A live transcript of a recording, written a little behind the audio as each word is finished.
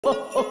Good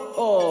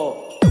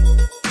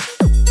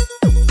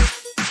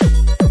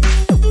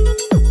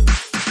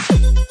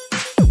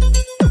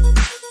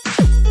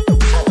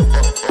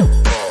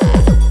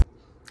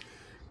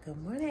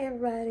morning,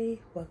 everybody.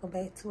 Welcome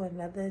back to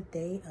another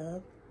day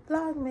of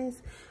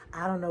Vlogmas.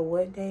 I don't know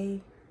what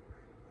day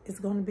it's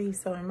going to be.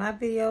 So in my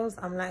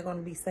videos, I'm not going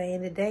to be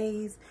saying the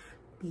days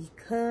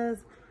because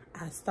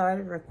I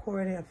started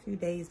recording a few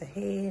days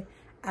ahead.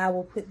 I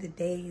will put the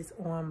days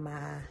on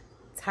my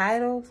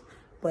titles,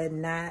 but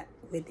not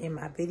within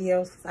my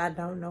videos because I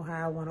don't know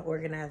how I want to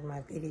organize my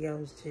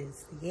videos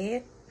just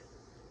yet.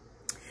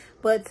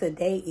 But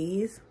today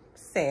is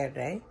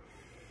Saturday,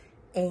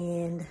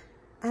 and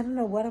I don't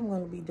know what I'm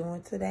going to be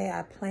doing today.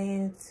 I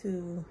plan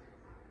to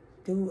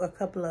do a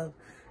couple of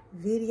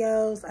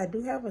videos. I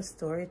do have a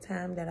story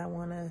time that I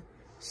want to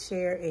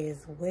share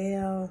as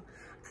well.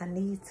 I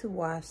need to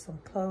wash some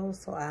clothes,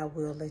 so I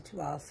will let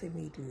you all see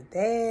me do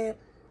that.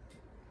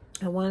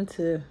 I wanted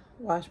to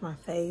wash my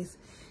face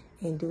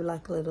and do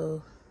like a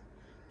little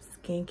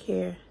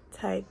skincare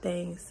type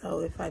thing. So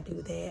if I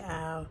do that,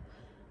 I'll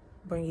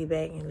bring you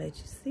back and let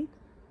you see.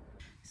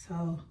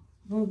 So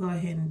we'll go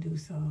ahead and do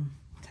some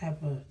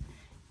type of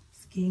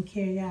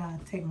skincare, y'all.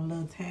 Take my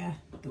little towel,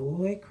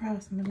 throw it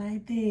across me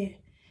like that,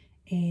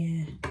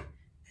 and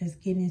let's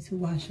get into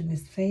washing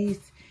this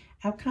face.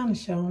 I've kind of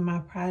shown my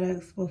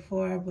products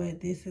before, but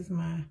this is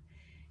my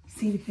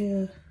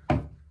Cetaphil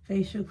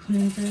facial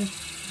cleanser.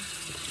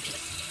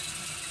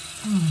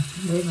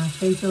 Wet my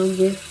face a little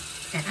bit,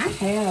 and I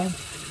have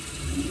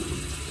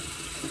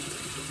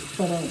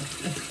for the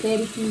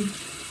aesthetic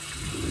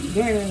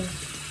girl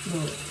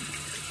look.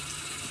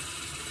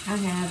 I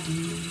have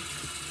these.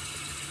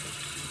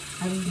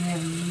 I just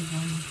never use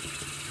them,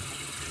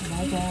 but I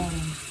got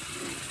them.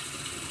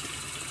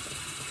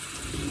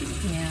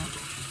 Yeah,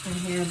 I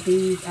have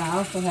these. I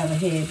also have a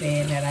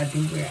headband that I do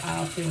wear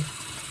often,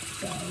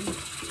 so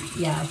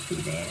y'all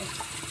see that.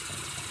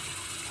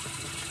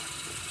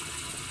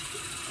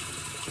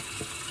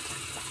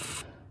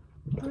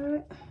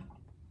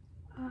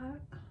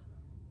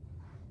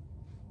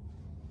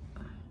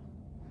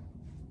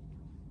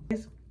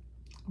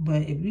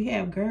 But if you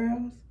have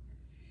girls,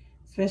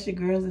 especially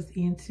girls that's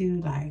into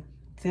like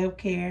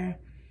self-care,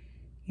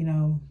 you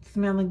know,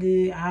 smelling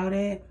good, all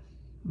that,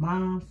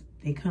 moms,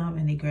 they come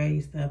and they grab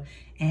your stuff.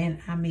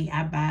 And I mean,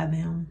 I buy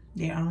them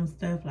their own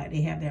stuff. Like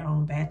they have their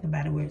own Bath and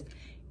Body Works,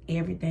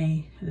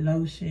 everything,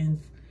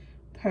 lotions,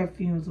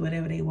 perfumes,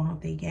 whatever they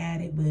want, they got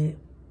it. But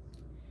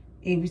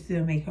Avery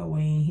still make her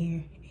way in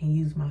here and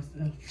use my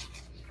stuff.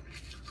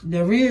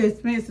 The real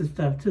expensive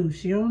stuff too.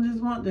 She don't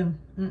just want them.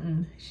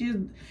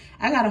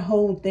 I got a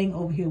whole thing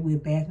over here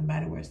with Bath and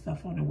Body Works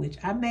stuff on it, which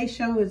I may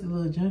show is a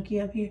little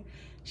junky up here.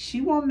 She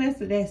won't mess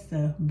with that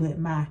stuff, but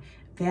my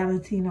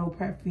Valentino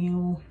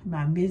perfume,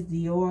 my Miss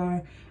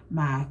Dior,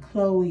 my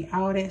Chloe,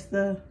 all that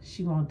stuff,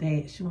 she want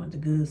that. She want the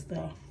good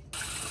stuff.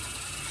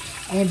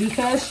 And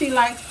because she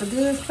likes the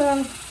good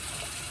stuff,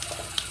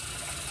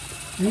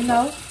 you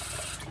know,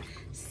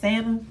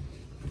 Santa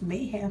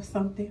may have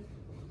something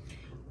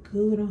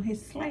good on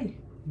his sleigh.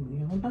 We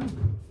don't know.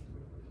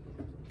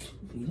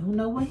 We don't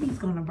know what he's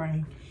gonna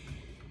bring.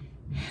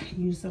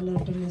 Use a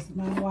little bit of this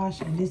mouthwash,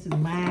 and this is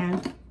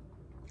mine.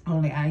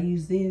 Only I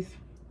use this.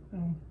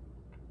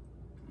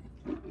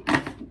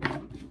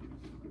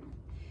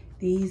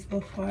 These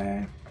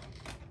before.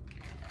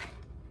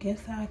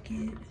 Guess I'll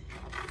get.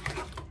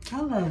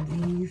 I love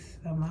these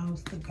the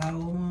most. The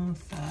gold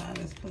ones. So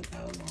let's put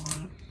those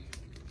on.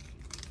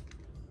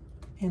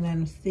 And let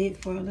them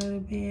sit for a little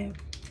bit.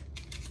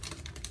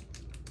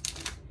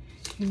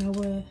 You know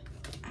what?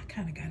 I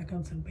kind of got to go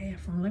to the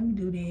bathroom. Let me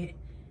do that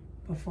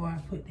before I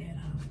put that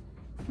on.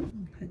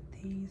 Put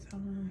these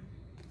on.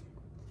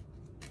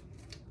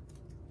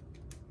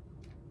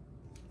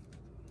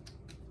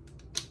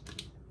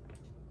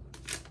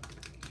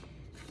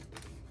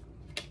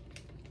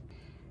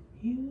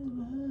 You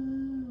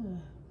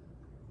love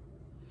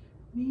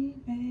me,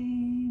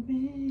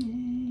 baby.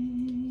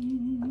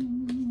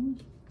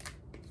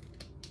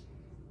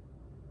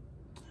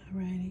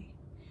 Alrighty.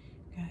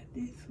 Got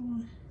this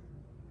one.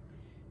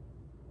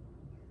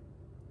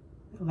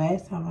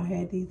 Last time I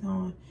had these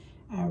on,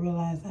 I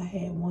realized I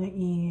had one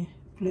end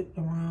flipped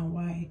the wrong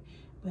way,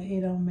 but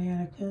it don't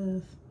matter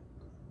because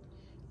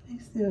they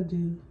still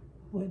do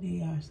what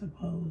they are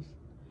supposed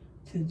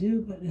to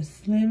do. But the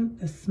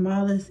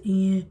smallest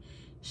end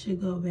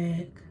should go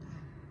back.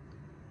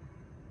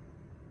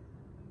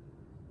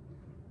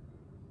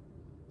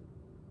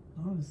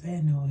 What was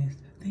that noise?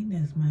 I think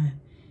that's my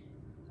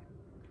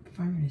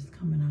furnace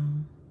coming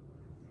on.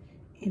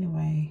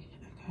 Anyway,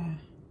 okay.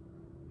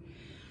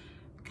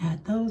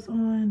 Got those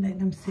on, let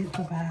them sit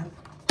for about,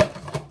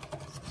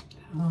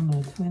 I don't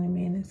know, 20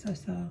 minutes or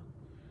so.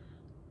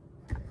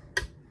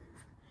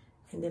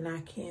 And then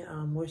I can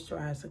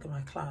moisturize, look at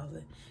my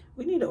closet.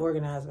 We need to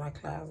organize my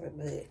closet,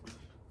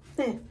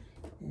 but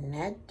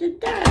not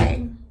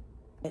today.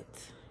 But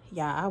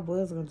yeah, I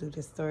was gonna do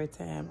this story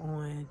time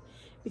on,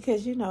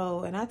 because you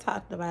know, and I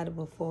talked about it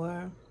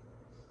before,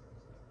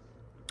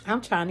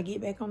 I'm trying to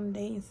get back on the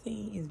dating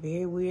scene. It's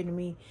very weird to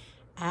me.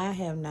 I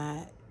have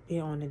not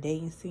been on the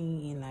dating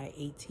scene in like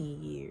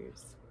 18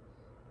 years.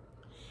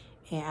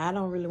 And I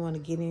don't really want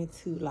to get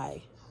into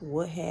like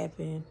what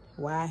happened,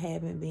 why I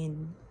haven't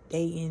been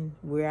dating,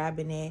 where I've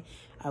been at.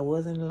 I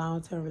was in a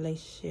long-term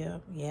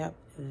relationship. Yep,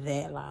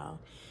 that long.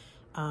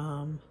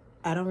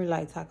 I don't really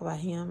like to talk about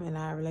him and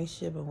our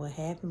relationship and what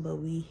happened, but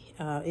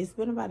it's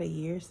been about a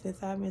year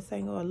since I've been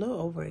single, a little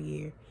over a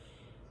year.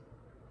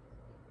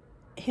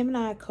 Him and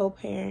I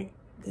co-parent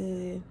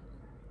good,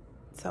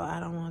 so I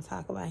don't want to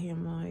talk about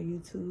him on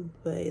YouTube,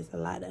 but it's a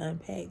lot to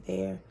unpack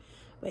there.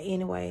 But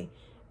anyway,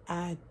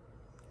 I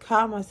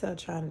called myself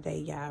trying to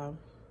date, y'all.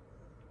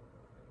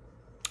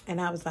 And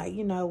I was like,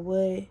 you know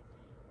what?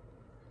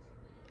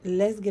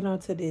 Let's get on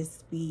to this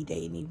speed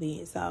dating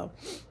event. So,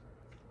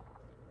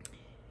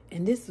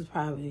 and this was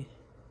probably,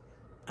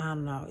 I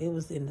don't know, it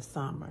was in the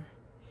summer.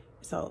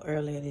 So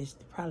earlier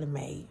probably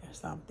May or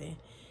something.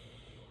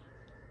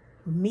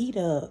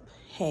 Meetup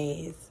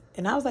has,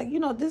 and I was like, you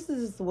know, this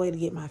is the way to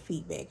get my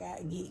feet back.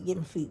 Get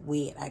my feet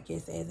wet, I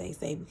guess, as they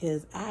say,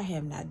 because I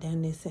have not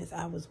done this since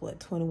I was,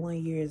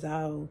 21 years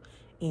old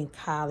in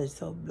college.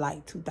 So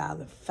like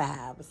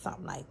 2005 or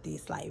something like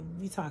this. Like,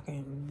 we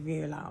talking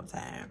very long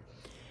time.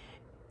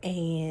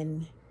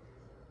 And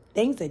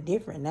things are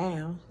different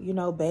now. You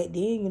know, back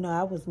then, you know,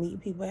 I was meeting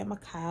people at my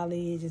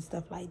college and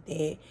stuff like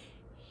that.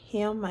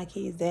 My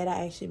kid's dad,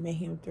 I actually met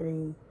him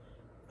through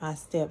my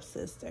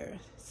stepsister.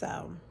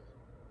 So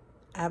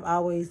I've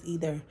always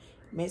either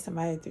met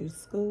somebody through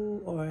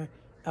school or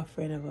a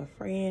friend of a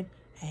friend.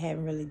 I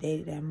haven't really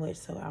dated that much,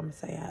 so I'm going to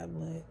say I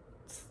would.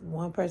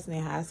 One person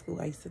in high school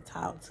I used to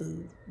talk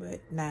to, but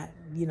not,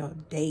 you know,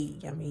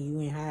 date. I mean,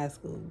 you in high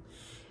school.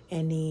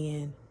 And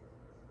then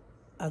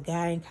a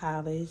guy in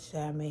college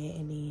that I met,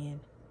 and then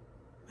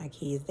my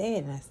kid's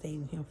dad, and I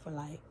stayed with him for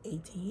like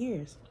 18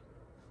 years.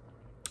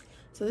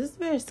 So this is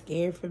very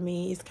scary for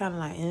me. It's kind of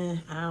like,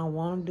 I don't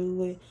want to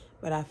do it,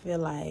 but I feel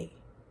like,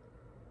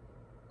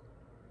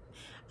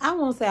 I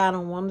won't say I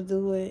don't want to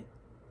do it.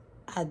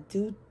 I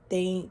do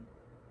think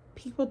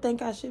people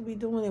think I should be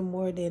doing it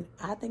more than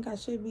I think I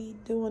should be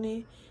doing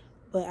it,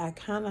 but I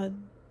kind of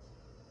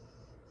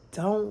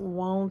don't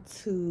want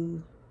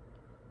to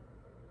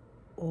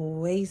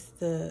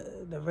waste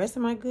the rest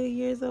of my good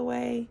years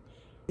away.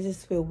 It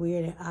just feel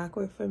weird and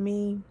awkward for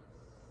me.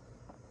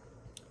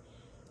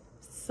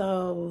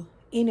 So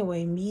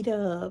anyway,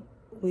 Meetup,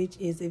 which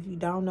is, if you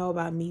don't know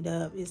about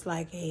Meetup, it's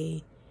like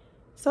a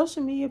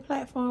social media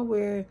platform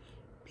where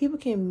people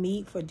can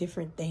meet for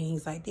different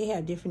things. Like, they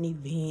have different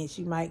events.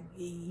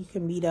 You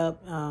can meet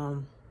up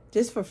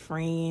just for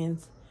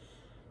friends.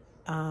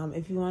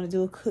 If you want to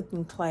do a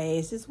cooking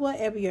class, just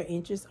whatever your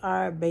interests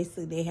are.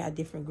 Basically, they have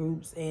different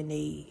groups and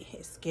they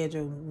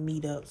schedule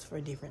meetups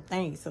for different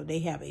things. So they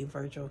have a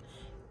virtual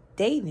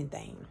dating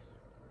thing,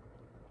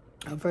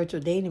 a virtual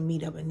dating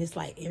meetup, and it's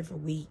like every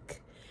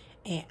week.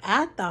 And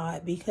I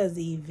thought, because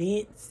the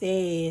event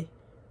said,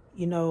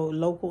 you know,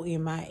 local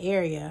in my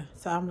area,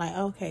 so I'm like,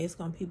 okay, it's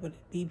gonna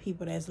be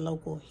people that's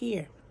local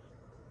here.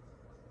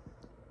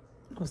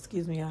 Oh,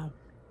 excuse me, y'all.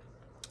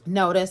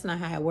 No, that's not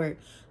how it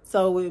works.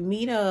 So with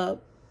Meetup,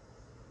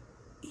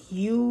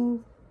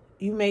 you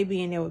may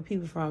be in there with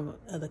people from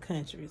other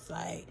countries,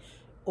 like,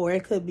 or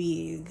it could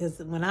be, because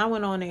when I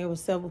went on there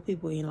was several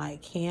people in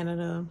like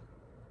Canada,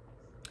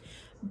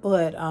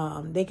 but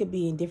they could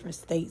be in different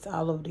states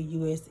all over the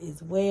U.S.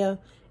 as well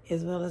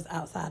as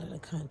outside of the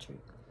country.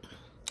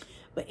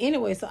 But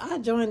anyway, so I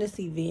joined this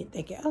event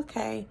thinking,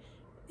 okay,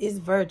 it's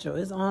virtual,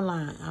 it's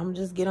online. I'm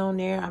just get on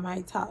there. I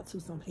might talk to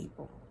some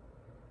people,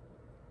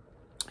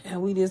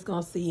 and we just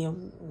gonna see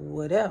them,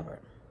 whatever.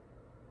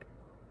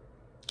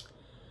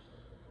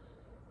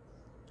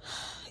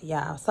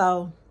 Yeah,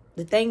 so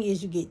the thing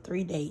is, you get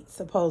 3 dates,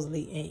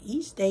 supposedly, and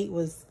each date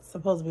was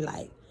supposed to be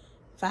like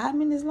 5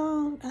 minutes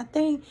long, I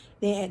think.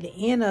 Then at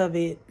the end of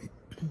it,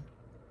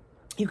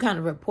 you kind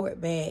of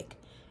report back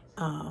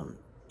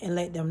and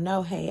let them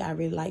know, hey, I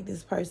really like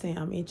this person.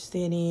 I'm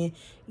interested in,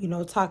 you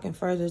know, talking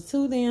further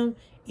to them.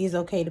 It's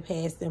okay to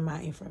pass them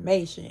my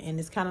information. And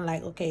it's kind of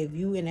like, okay, if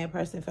you and that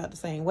person felt the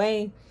same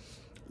way,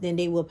 then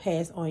they will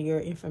pass on your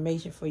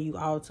information for you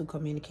all to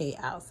communicate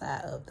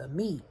outside of the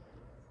meet.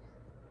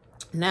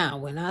 Now,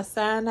 when I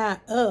signed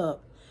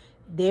up,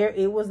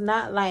 it was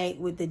not like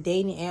with the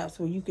dating apps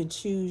where you can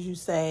choose, you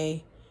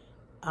say,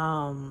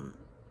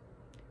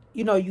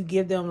 you know, you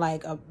give them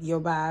like your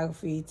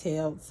biography,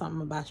 tell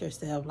something about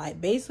yourself. Like,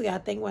 basically, I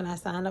think when I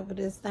signed up for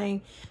this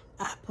thing,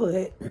 I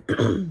put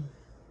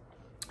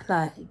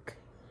like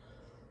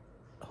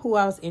who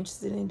I was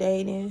interested in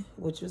dating,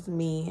 which was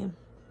men.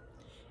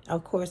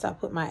 Of course, I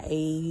put my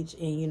age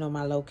and, you know,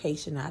 my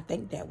location. I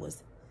think that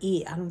was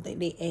it. I don't think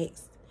they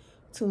asked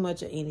too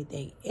much of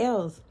anything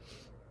else.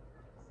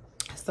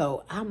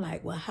 So I'm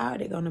like, well, how are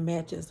they going to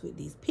match us with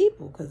these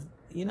people? Because,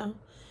 you know,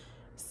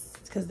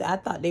 because I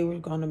thought they were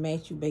going to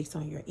match you based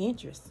on your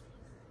interests.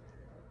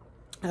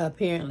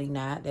 Apparently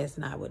not. That's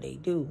not what they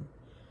do.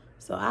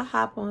 So I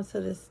hop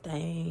onto this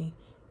thing,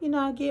 you know,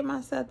 I get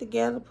myself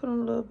together, put on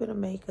a little bit of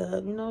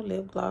makeup, you know,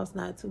 lip gloss,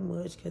 not too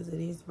much because it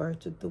is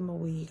virtual, threw my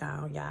wig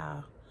on,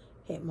 y'all.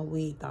 Had my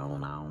wig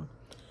thrown on.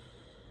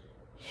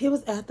 It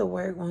was after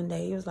work one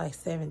day. It was like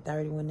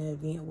 7:30 when the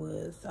event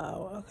was.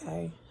 So,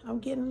 okay. I'm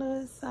getting a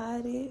little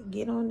excited.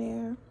 Get on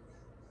there.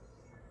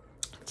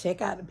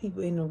 Check out the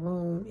people in the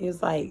room. It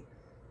was like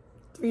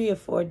 3 or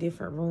 4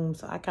 different rooms.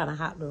 So, I kind of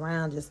hopped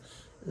around just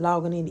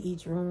logging into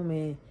each room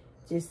and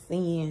just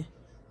seeing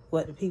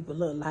what the people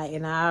look like.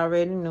 And I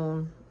already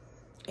knew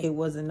it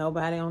wasn't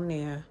nobody on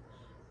there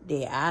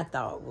that I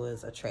thought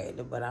was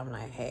attractive. But I'm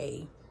like,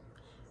 hey,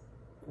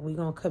 we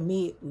gonna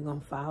commit, we gonna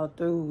follow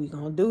through, we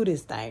gonna do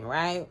this thing,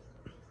 right?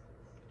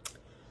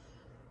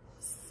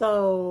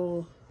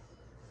 So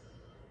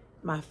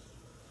my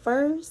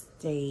first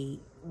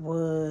date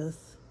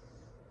was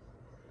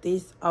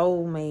this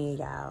old man,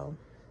 y'all.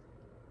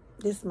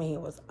 This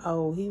man was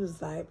old. He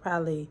was like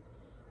probably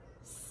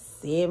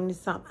 70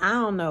 something. I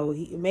don't know.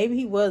 Maybe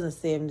he wasn't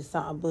 70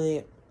 something,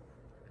 but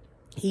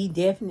he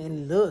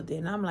definitely looked it.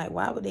 And I'm like,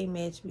 why would they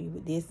match me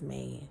with this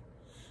man?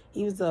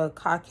 He was a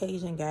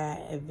Caucasian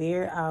guy, a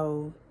very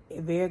old,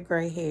 a very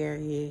gray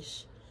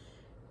hair-ish.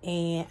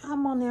 And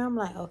I'm on there, I'm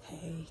like,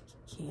 okay,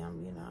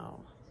 Kim, you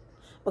know.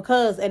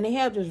 Because, and they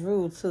have this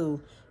rule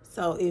too.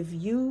 So if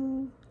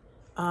you,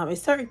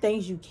 it's certain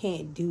things you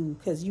can't do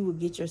because you will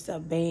get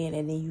yourself banned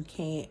and then you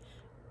can't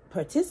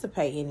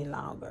participate any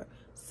longer.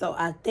 So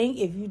I think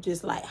if you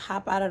just like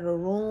hop out of the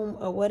room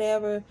or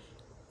whatever,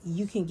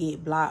 you can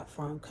get blocked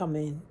from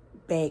coming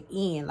back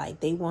in. Like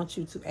they want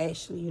you to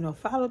actually, you know,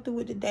 follow through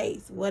with the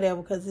dates,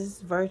 whatever, because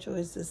it's virtual,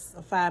 it's just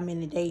a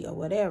 5-minute date or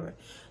whatever.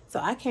 So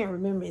I can't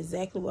remember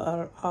exactly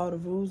what all the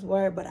rules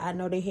were, but I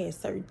know they had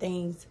certain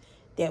things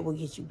that will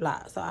get you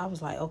blocked. So I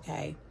was like,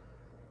 okay,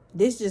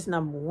 this is just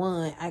number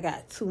 1. I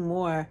got 2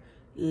 more.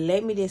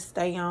 Let me just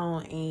stay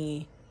on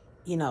and,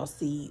 you know,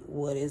 see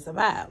what it's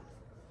about.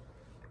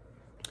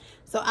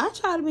 So I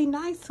try to be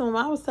nice to him.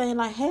 I was saying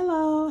like,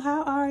 hello,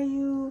 how are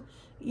you?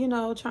 You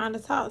know, trying to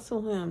talk to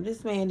him.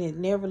 This man did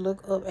never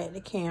look up at the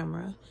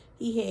camera.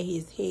 He had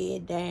his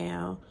head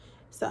down.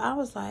 So I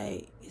was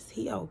like, is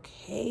he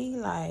okay?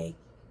 Like,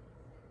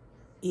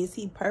 is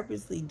he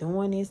purposely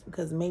doing this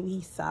because maybe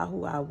he saw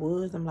who I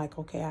was? I'm like,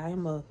 okay, I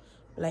am a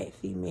black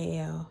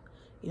female.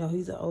 You know,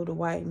 he's an older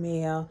white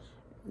male.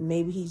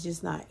 Maybe he's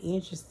just not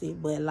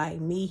interested. But like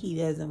me, he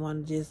doesn't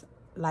want to just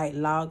like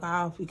log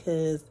off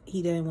because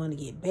he doesn't want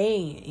to get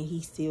banned. And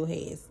he still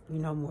has, you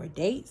know, more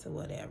dates or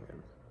whatever.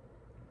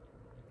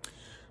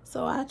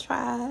 So I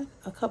tried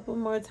a couple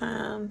more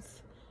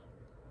times.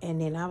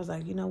 And then I was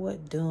like, you know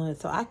what, done.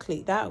 So I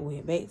clicked out,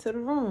 went back to the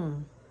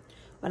room.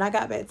 When I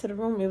got back to the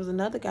room, there was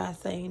another guy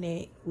saying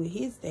that with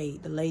his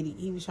date, the lady,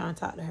 he was trying to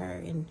talk to her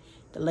and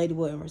the lady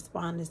wasn't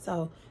responding.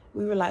 So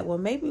we were like, well,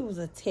 maybe it was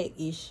a tech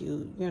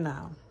issue, you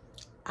know.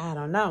 I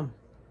don't know.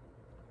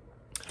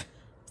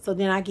 So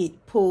then I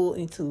get pulled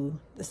into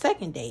the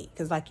second date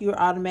because like you're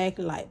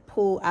automatically like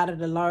pulled out of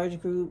the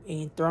large group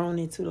and thrown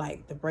into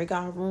like the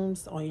breakout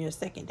rooms on your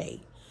second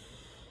date.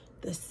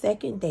 The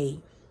second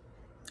date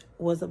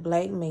was a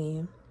black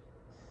man.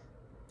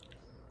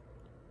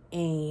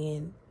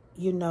 And,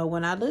 you know,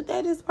 when I looked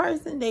at this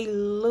person, they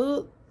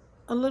looked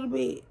a little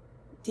bit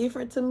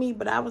different to me.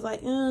 But I was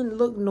like,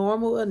 look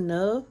normal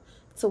enough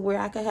to where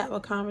I could have a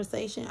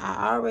conversation.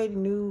 I already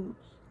knew,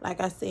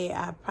 like I said,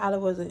 I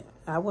wasn't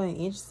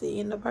interested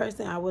in the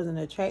person. I wasn't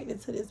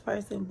attracted to this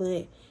person.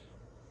 But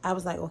I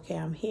was like, okay,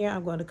 I'm here.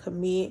 I'm going to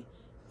commit.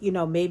 You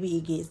know, maybe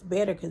it gets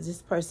better because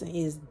this person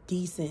is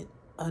decent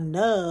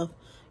enough,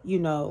 you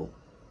know,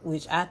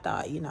 which I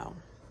thought, you know,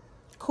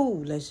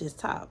 cool, let's just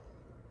talk.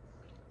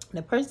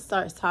 The person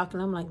starts talking.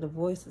 I'm like, the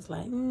voice is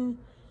like,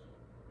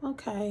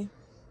 okay.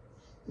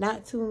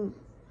 Not too,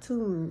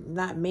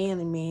 not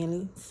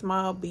manly,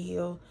 small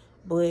build,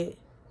 but,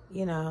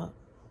 you know,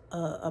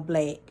 a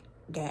black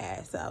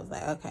guy. So I was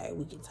like, okay,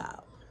 we can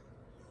talk.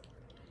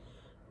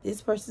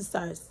 This person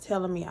starts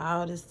telling me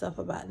all this stuff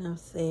about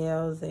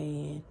themselves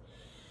and,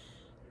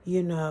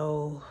 you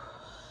know,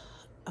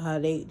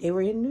 they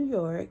were in New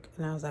York,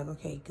 and I was like,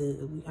 okay,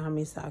 good. I'm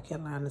in South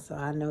Carolina, so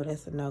I know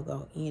that's a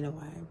no-go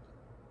anyway.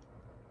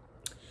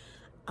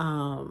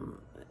 And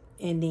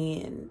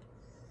then,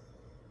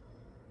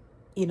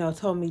 you know,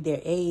 told me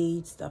their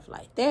age, stuff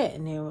like that.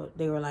 And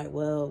they were like,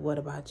 well, what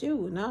about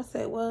you? And I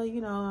said, well,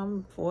 you know,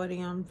 I'm 40,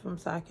 I'm from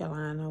South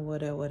Carolina,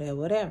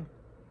 whatever.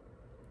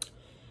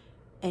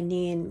 And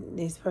then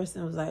this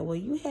person was like, well,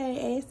 you had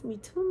asked me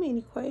too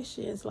many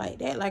questions like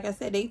that. Like I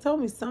said, they told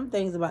me some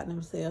things about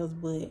themselves,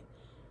 but,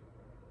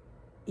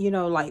 you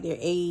know, like their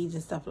age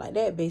and stuff like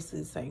that, basically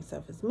the same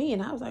stuff as me.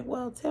 And I was like,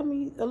 well, tell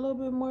me a little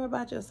bit more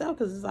about yourself.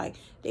 Because it's like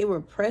they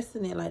were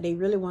pressing it, like they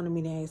really wanted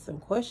me to ask some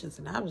questions.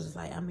 And I was just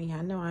like, I mean,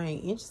 I know I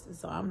ain't interested,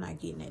 so I'm not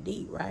getting that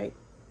deep, right?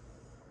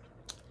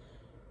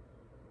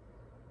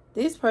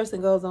 This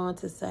person goes on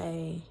to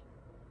say,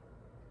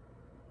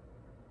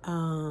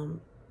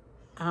 I'm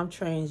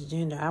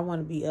transgender. I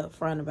want to be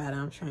upfront about it.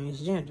 I'm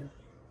transgender.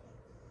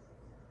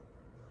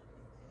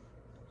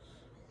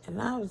 And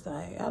I was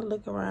like, I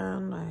look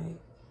around like,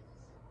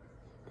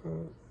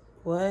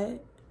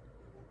 what?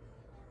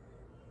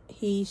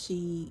 He,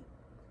 she,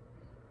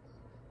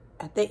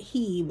 I think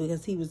he,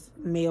 because he was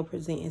male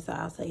presenting, so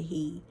I'll say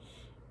he,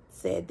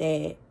 said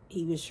that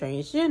he was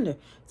transgender.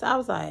 So I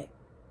was like,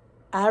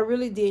 I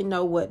really didn't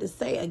know what to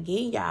say.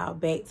 Again, y'all,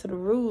 back to the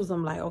rules.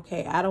 I'm like,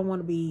 okay, I don't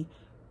want to be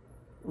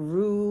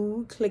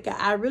rude, clicker.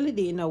 I really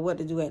didn't know what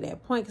to do at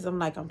that point, because I'm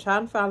like, I'm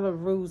trying to follow the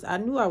rules. I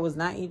knew I was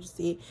not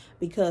interested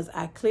because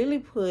I clearly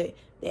put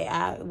that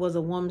I was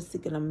a woman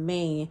seeking a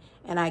man,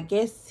 and I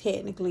guess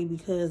technically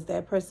because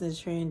that person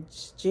is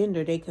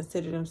transgender, they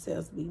consider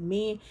themselves to be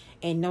men.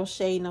 And no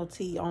shade, no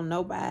tea on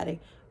nobody,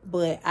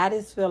 but I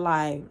just feel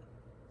like,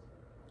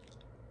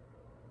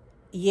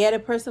 yeah, the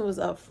person was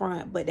up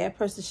front, but that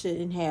person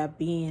shouldn't have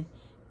been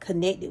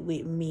connected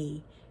with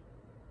me.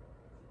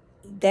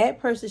 That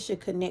person should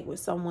connect with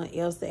someone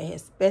else that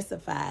has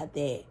specified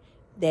that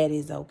that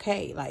is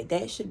okay. Like,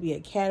 that should be a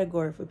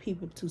category for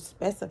people to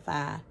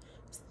specify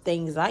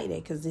things like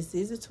that, because this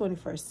is the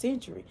 21st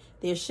century.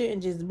 There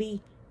shouldn't just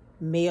be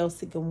male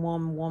seeking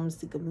woman, woman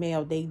seeking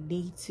male. They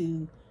need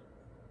to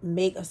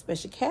make a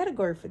special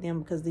category for them,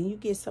 because then you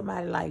get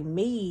somebody like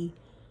me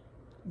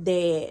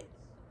that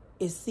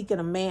is seeking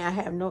a man. I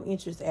have no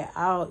interest at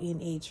all in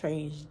a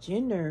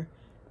transgender,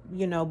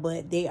 you know,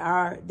 but there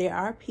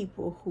are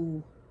people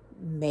who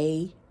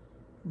may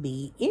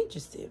be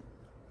interested.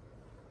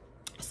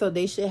 So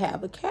they should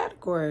have a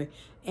category,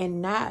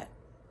 and not,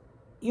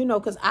 you know,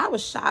 because I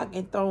was shocked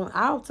and thrown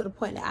out to the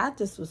point that I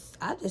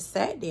just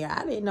sat there.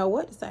 I didn't know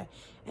what to say.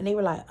 And they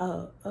were like,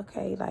 oh,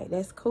 okay, like,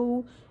 that's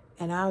cool.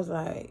 And I was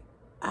like,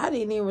 I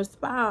didn't even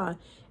respond.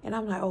 And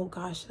I'm like, oh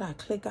gosh, should I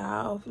click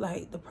off?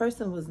 Like, the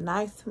person was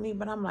nice to me,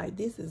 but I'm like,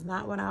 this is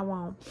not what I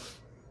want.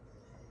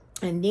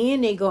 And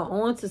then they go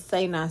on to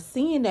say, now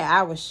seeing that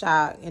I was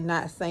shocked and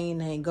not saying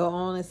that, and go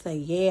on and say,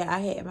 yeah, I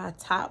had my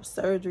top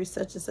surgery,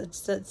 such and such,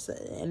 such,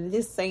 and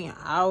just saying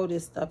all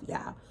this stuff,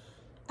 y'all.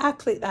 I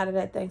clicked out of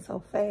that thing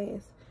so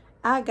fast.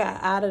 I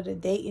got out of the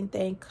dating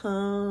thing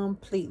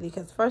completely,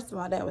 because first of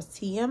all, that was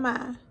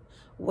TMI.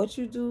 What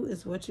you do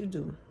is what you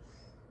do.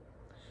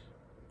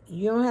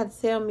 You don't have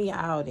to tell me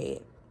all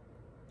that.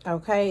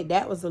 Okay,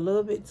 that was a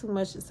little bit too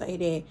much to say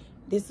that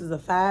this is a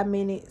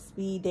 5-minute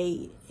speed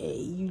date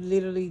and you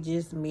literally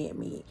just met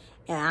me.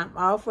 And I'm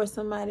all for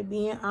somebody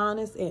being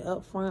honest and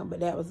upfront,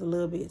 but that was a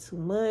little bit too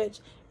much,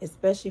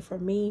 especially for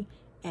me,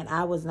 and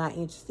I was not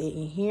interested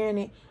in hearing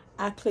it.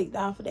 I clicked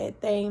off of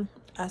that thing.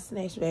 I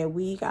snatched that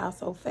wig out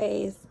so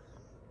fast,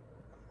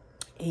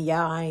 and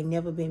y'all, I ain't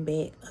never been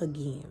back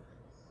again.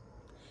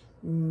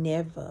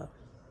 Never.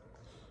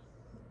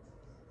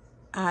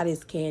 I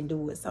just can't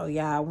do it. So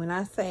y'all, when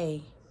I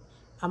say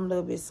I'm a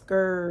little bit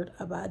scared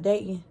about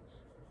dating,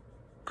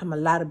 I'm a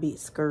lot of bit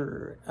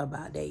scared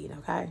about dating,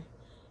 okay?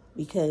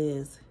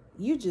 Because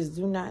you just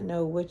do not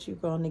know what you're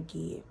going to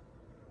get.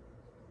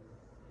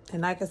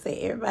 And like I said,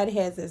 everybody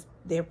has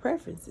their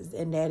preferences,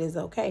 and that is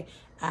okay.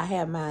 I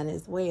have mine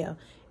as well,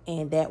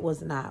 and that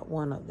was not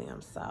one of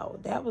them. So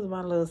that was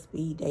my little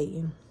speed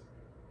dating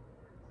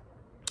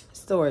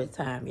story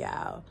time,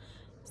 y'all.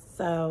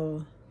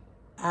 So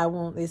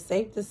it's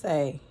safe to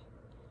say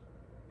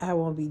I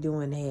won't be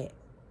doing that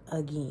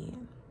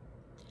again.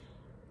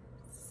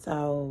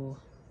 So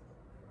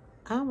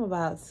I'm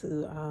about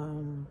to,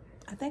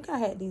 I think I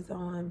had these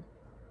on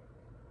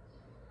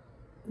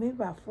maybe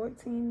about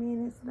 14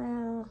 minutes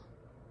now.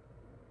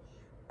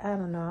 I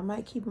don't know. I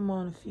might keep them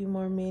on a few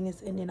more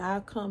minutes, and then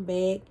I'll come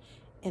back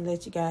and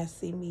let you guys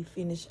see me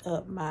finish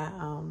up my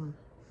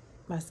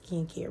my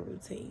skincare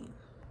routine.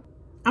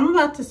 I'm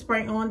about to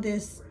spray on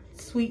this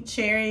Sweet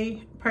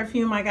Cherry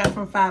perfume I got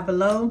from Five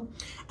Below.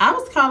 I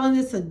was calling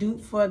this a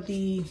dupe for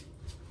the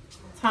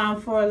Time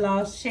for a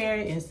Lost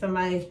Cherry, and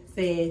somebody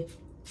said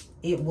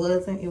it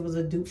wasn't. It was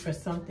a dupe for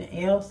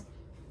something else.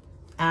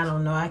 I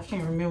don't know. I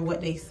can't remember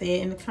what they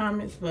said in the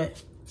comments,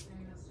 but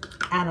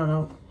I don't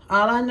know.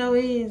 All I know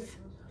is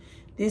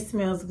this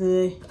smells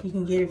good. You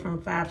can get it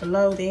from Five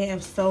Below. They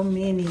have so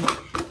many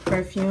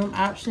perfume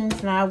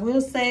options. Now, I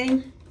will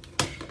say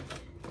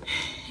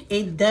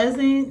it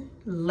doesn't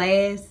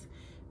last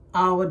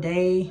all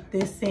day.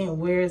 This scent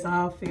wears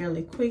off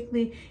fairly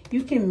quickly.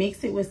 You can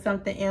mix it with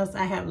something else.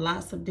 I have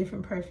lots of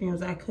different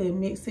perfumes I could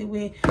mix it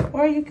with,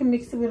 or you can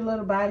mix it with a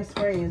little body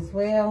spray as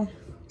well.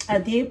 I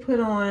did put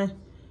on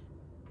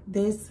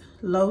this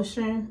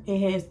lotion.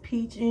 It has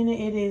peach in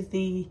it. It is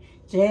the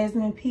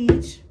Jasmine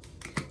Peach.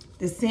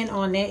 The scent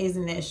on that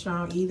isn't that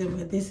strong either,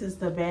 but this is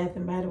the Bath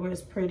and Body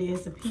Works Pretty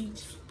as a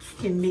Peach.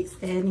 You can mix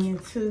that in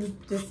too,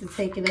 just to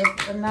take it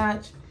up a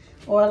notch.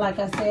 Or like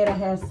I said, I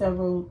have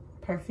several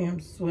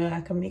perfumes as well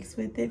I can mix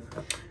with it.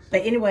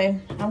 But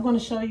anyway, I'm going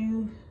to show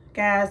you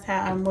guys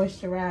how I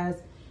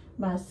moisturize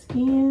my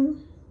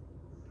skin.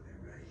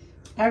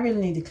 I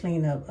really need to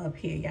clean up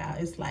here, y'all.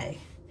 It's like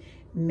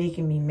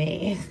making me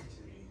mad.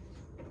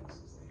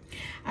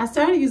 I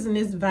started using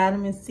this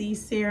vitamin C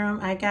serum.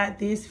 I got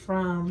this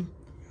from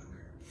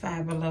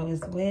Five Below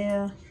as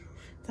well.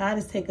 So I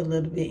just take a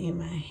little bit in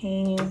my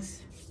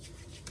hands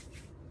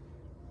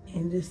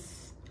and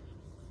just,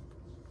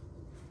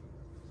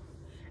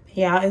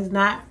 Yeah, it's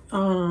not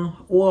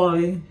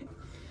oily.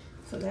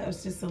 So that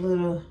was just a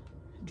little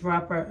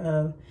dropper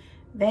of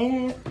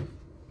that.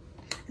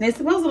 And it's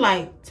supposed to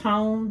like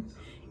tone,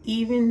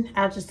 even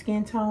out your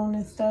skin tone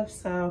and stuff.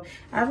 So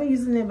I've been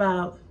using it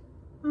about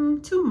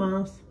 2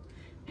 months.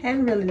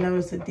 Haven't really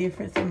noticed a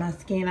difference in my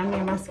skin. I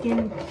mean, my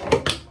skin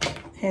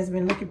has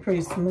been looking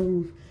pretty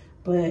smooth,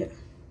 but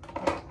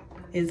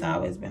it's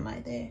always been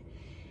like that.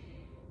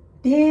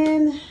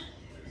 Then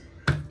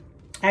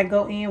I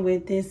go in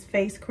with this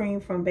face cream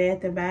from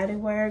Bath & Body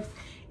Works.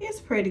 It's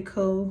pretty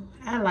cool.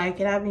 I like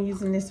it. I've been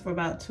using this for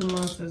about 2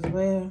 months as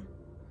well.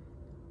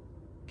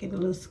 Get a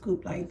little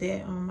scoop like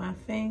that on my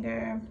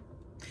finger.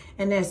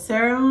 And that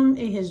serum,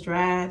 it has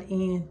dried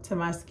into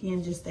my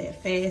skin just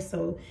that fast,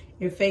 so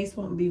your face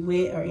won't be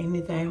wet or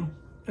anything.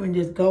 I mean,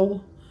 just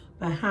go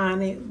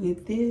behind it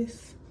with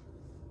this.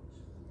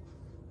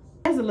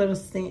 It has a little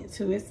scent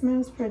too. It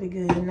smells pretty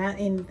good, not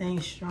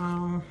anything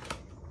strong.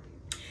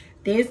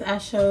 This I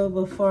showed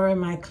before in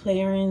my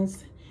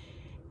clearance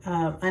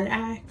under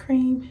eye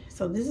cream.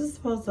 So this is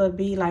supposed to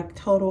be like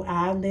total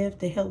eye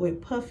lift to help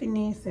with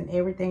puffiness and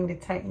everything to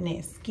tighten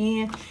that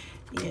skin.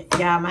 Yeah,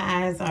 y'all, my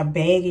eyes are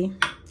baggy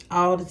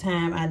all the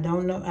time.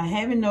 I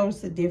haven't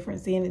noticed a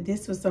difference in it.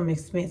 This was some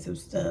expensive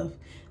stuff.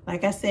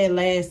 Like I said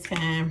last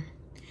time,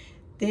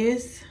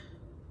 this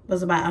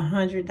was about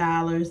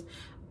 $100,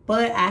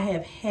 but I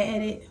have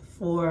had it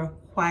for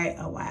quite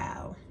a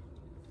while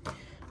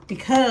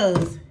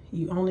because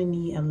you only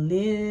need a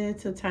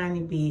little tiny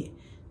bit,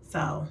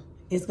 so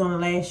it's gonna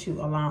last you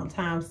a long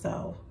time.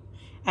 So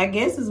I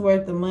guess it's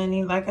worth the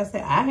money. Like I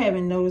said, I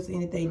haven't noticed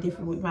anything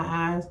different with my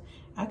eyes.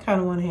 I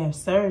kind of want to have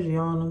surgery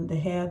on them to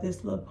have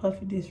this little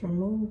puffiness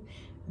removed.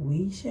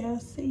 We shall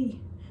see.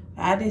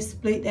 I just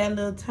split that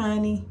little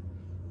tiny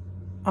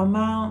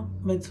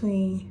amount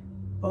between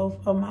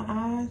both of my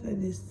eyes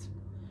and just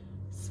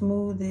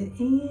smooth it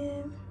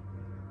in.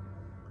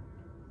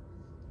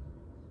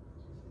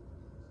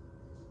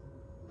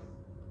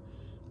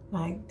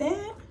 Like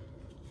that.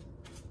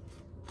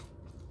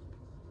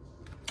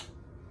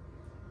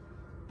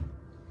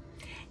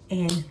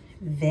 And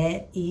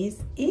that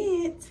is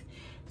it.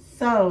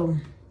 So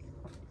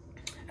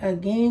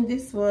again,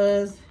 this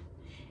was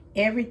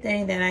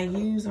everything that I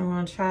use. I'm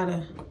going to try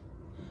to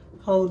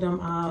hold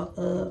them all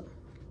up.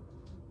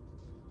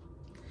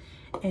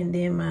 And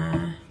then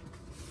my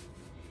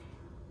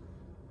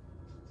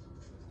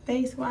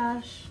face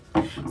wash.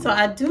 So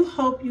I do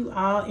hope you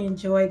all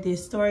enjoyed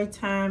this story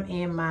time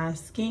and my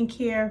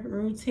skincare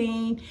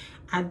routine.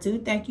 I do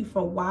thank you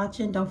for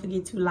watching. Don't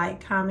forget to like,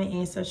 comment,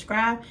 and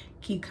subscribe.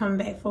 Keep coming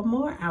back for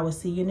more. I will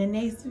see you in the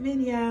next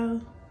video.